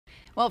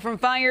Well, from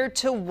fire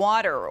to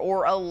water,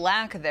 or a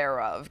lack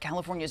thereof,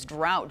 California's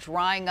drought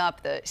drying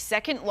up the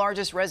second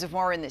largest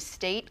reservoir in the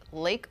state,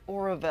 Lake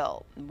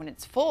Oroville. And when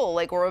it's full,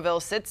 Lake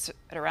Oroville sits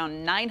at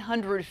around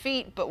 900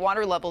 feet, but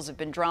water levels have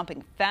been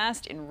dropping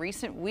fast in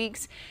recent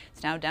weeks.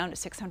 It's now down to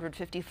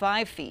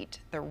 655 feet.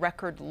 The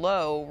record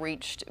low,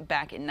 reached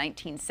back in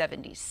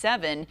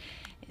 1977,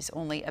 is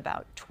only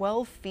about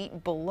 12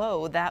 feet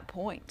below that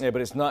point. Yeah,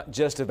 but it's not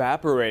just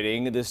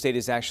evaporating. The state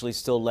is actually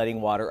still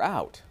letting water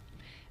out.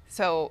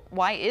 So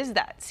why is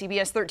that?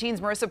 CBS 13's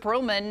Marissa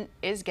Perlman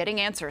is getting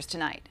answers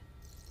tonight.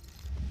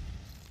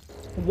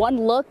 One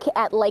look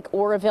at Lake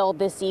Oroville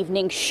this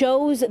evening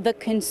shows the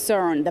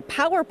concern. The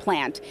power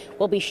plant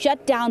will be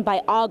shut down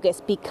by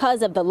August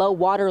because of the low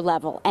water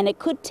level, and it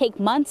could take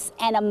months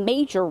and a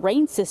major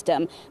rain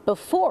system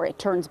before it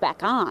turns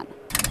back on.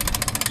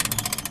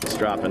 It's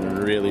dropping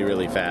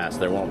really fast.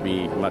 There won't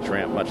be much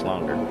ramp much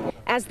longer.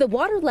 As the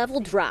water level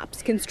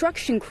drops,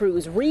 construction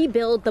crews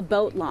rebuild the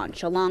boat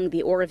launch along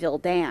the Oroville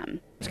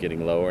Dam. It's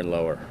getting lower and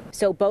lower.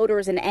 So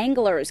boaters and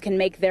anglers can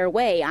make their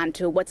way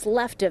onto what's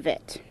left of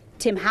it.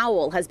 Tim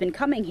Howell has been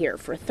coming here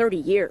for 30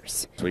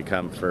 years. We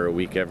come for a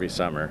week every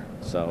summer,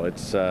 so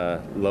it's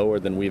lower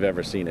than we've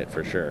ever seen it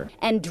for sure.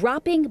 And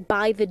dropping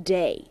by the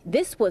day.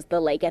 This was the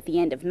lake at the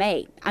end of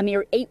May. A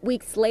mere 8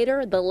 weeks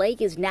later, the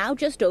lake is now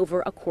just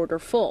over a quarter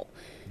full.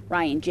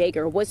 Ryan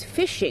Jager was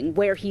fishing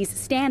where he's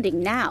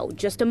standing now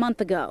just a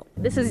month ago.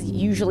 This is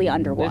usually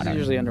underwater. This is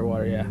usually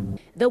underwater, yeah.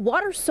 The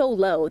water's so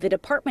low, the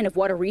Department of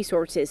Water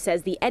Resources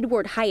says the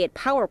Edward Hyatt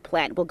power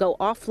plant will go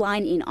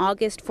offline in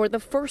August for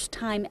the first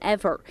time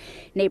ever.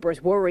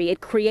 Neighbors worry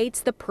it creates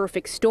the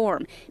perfect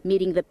storm,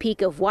 meeting the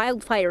peak of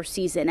wildfire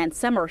season and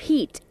summer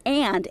heat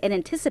and an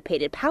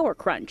anticipated power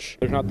crunch.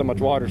 There's not that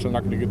much water, so they're not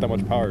going to get that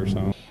much power.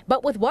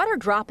 But with water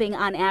dropping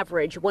on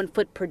average 1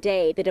 foot per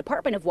day, the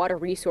Department of Water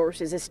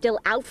Resources is still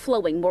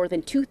outflowing more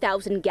than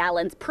 2,000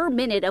 gallons per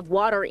minute of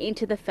water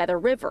into the Feather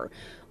River.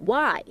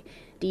 Why?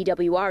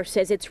 DWR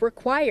says it's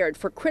required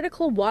for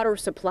critical water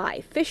supply,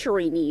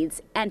 fishery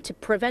needs, and to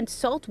prevent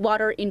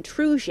saltwater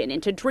intrusion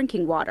into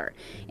drinking water.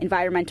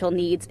 Environmental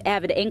needs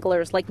avid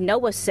anglers like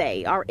Noah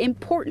say are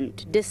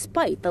important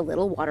despite the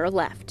little water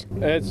left.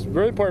 It's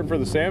really important for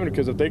the salmon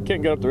because if they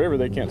can't get up the river,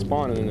 they can't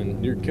spawn, and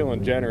then you're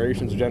killing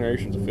generations and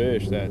generations of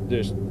fish that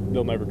just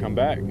they'll never come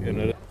back.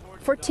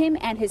 For Tim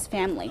and his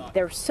family,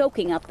 they're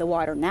soaking up the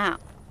water now.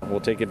 We'll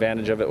take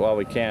advantage of it while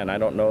we can. I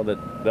don't know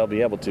that they'll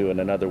be able to in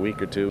another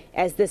week or two.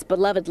 As this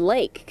beloved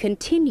lake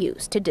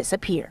continues to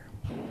disappear.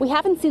 We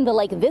haven't seen the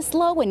lake this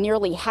low in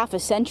nearly half a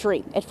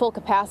century. At full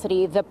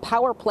capacity, the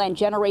power plant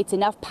generates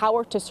enough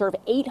power to serve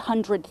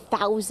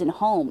 800,000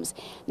 homes.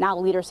 Now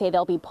leaders say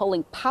they'll be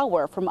pulling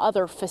power from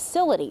other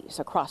facilities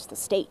across the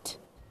state.